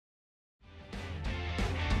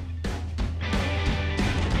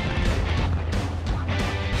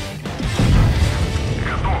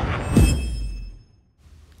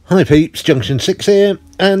Hi peeps, Junction 6 here,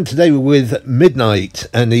 and today we're with Midnight,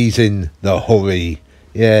 and he's in the Hori,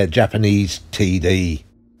 Japanese TD.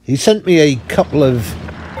 He sent me a couple of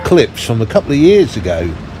clips from a couple of years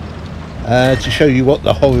ago to show you what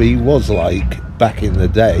the Hori was like back in the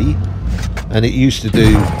day, and it used to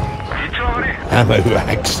do ammo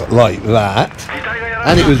racks like that,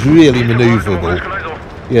 and it was really manoeuvrable.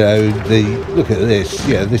 You know, look at this,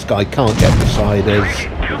 this guy can't get beside us.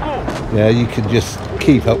 Yeah, you can just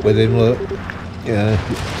keep up with him, look. Yeah,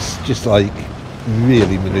 it's just like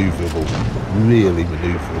really manoeuvrable.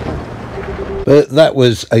 But that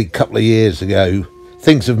was a couple of years ago.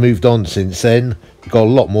 Things have moved on since then. We've got a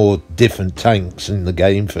lot more different tanks in the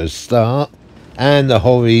game for a start. And the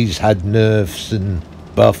Horis had nerfs and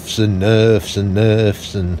buffs and nerfs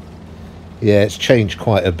and yeah, it's changed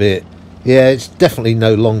quite a bit. Yeah, it's definitely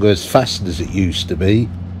no longer as fast as it used to be.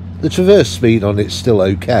 The traverse speed on it's still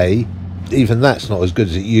okay. Even that's not as good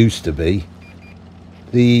as it used to be.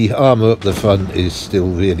 The armour up the front is still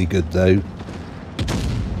really good though.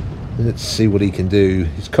 Let's see what he can do.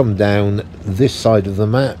 He's come down this side of the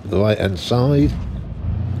map, the right hand side.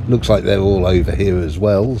 Looks like they're all over here as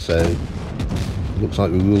well, so looks like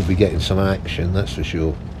we will be getting some action, that's for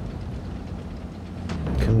sure.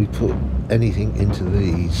 Can we put anything into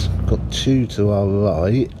these? Got two to our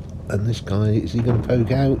right, and this guy, is he going to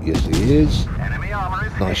poke out? Yes he is.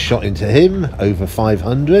 Nice shot into him, over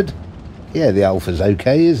 500. Yeah, the alpha's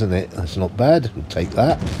okay, isn't it? That's not bad, we'll take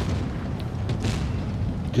that.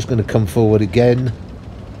 Just going to come forward again.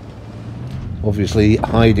 Obviously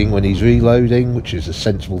hiding when he's reloading, which is a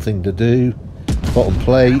sensible thing to do. Bottom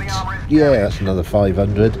plate, yeah, that's another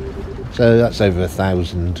 500. So that's over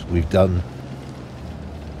 1,000 we've done.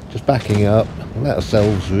 Just backing up, let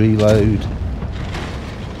ourselves reload.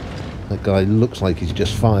 That guy looks like he's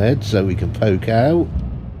just fired, so we can poke out.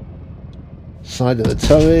 Side of the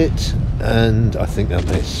turret, and I think that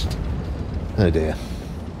missed. Oh dear.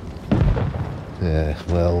 Yeah,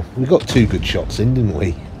 well, we got two good shots in, didn't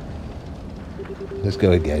we? Let's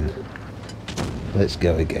go again. Let's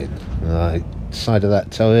go again. Alright, side of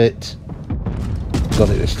that turret. Got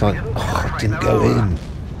it this time. Oh, it didn't go in.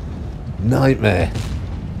 Nightmare.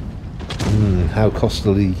 How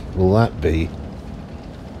costly will that be?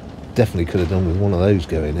 Definitely could have done with one of those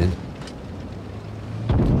going in.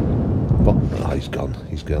 But, oh, he's gone.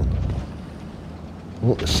 He's gone.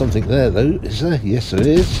 Well, there's something there though, is there? Yes, there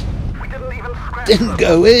is. Didn't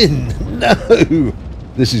go in! No!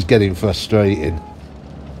 This is getting frustrating.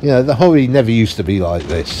 You know, the Hori never used to be like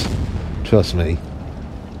this. Trust me.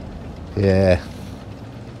 Yeah.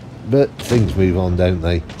 But things move on, don't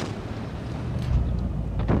they?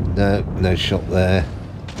 No, no shot there.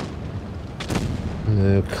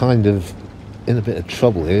 Kind of in a bit of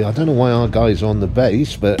trouble here. I don't know why our guys are on the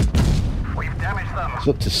base, but it's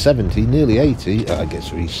up to 70, nearly 80. I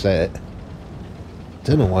guess reset.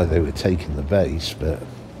 Don't know why they were taking the base, but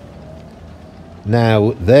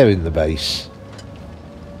now they're in the base.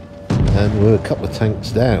 And we're a couple of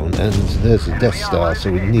tanks down, and there's a Death Star,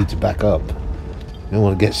 so we need to back up. You don't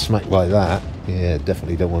want to get smacked by that. Yeah,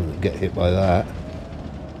 definitely don't want to get hit by that.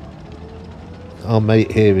 Our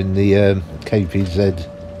mate here in the KPZ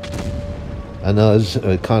and us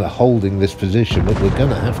are kind of holding this position, but we're going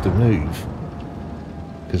to have to move.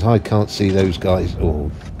 Because I can't see those guys. Oh,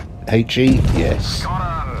 HE? Yes.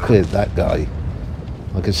 Cleared that guy.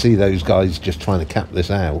 I can see those guys just trying to cap this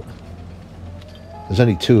out. There's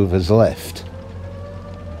only two of us left.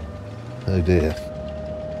 Oh dear.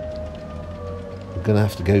 We're going to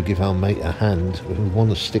have to go give our mate a hand. We want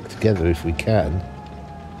to stick together if we can.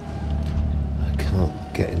 I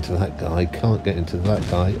can't get into that guy. Can't get into that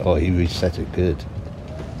guy. Oh, he reset it good.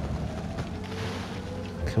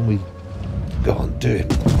 Can we... Go on, do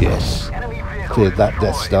it. Yes. Cleared that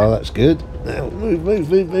Death Star, that's good. Now,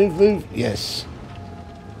 move. Yes.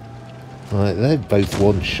 Right, they're both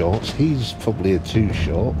one shots. He's probably a two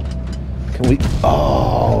shot. Can we...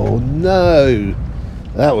 Oh, no!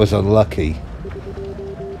 That was unlucky.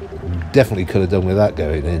 Definitely could have done with that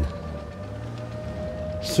going in.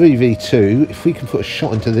 3v2. If we can put a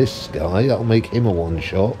shot into this guy, that'll make him a one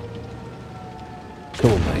shot.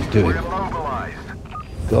 Come on, mate, do it.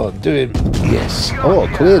 Go on, do him. Yes. Oh,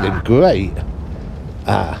 cleared him. Great.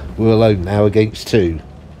 Ah, we're alone now against two.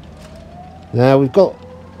 Now, we've got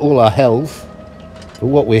all our health, but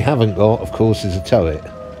what we haven't got, of course, is a turret.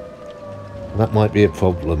 That might be a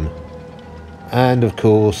problem. And, of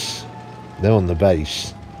course, they're on the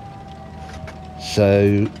base.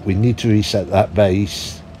 So, we need to reset that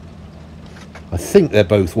base. I think they're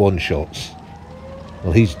both one-shots.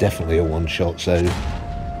 Well, he's definitely a one-shot, so...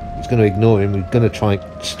 He's going to ignore him. We're going to try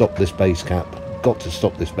and stop this base cap. got to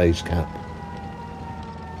stop this base cap.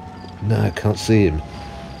 No, I can't see him.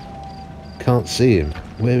 Can't see him.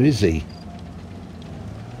 Where is he?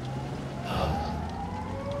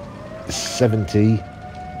 70.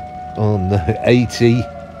 Oh no, 80.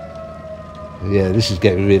 Yeah, this is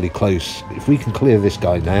getting really close. If we can clear this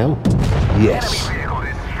guy now. Yes.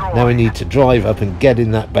 Now we need to drive up and get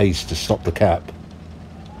in that base to stop the cap.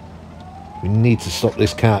 We need to stop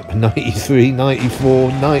this cap. 93,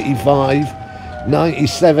 94, 95,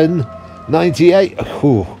 97, 98.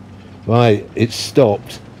 Oh, right, it's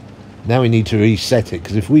stopped. Now we need to reset it,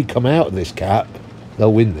 because if we come out of this cap,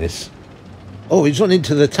 they'll win this. Oh, he's run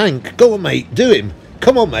into the tank. Go on, mate. Do him.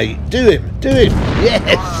 Come on, mate. Do him. Do him.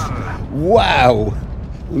 Yes. Wow.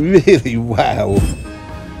 Really, wow.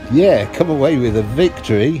 Yeah, come away with a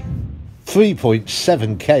victory.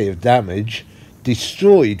 3.7k of damage.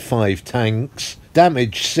 Destroyed 5 tanks.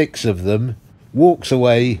 Damaged 6 of them. Walks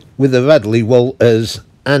away with a Radley Walters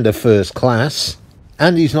and a first class.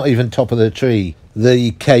 And he's not even top of the tree.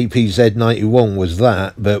 The KPZ-91 was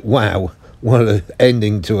that, but wow. What an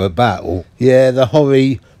ending to a battle. Yeah, the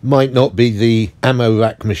Hori might not be the ammo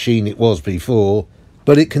rack machine it was before,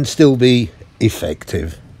 but it can still be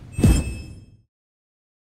effective.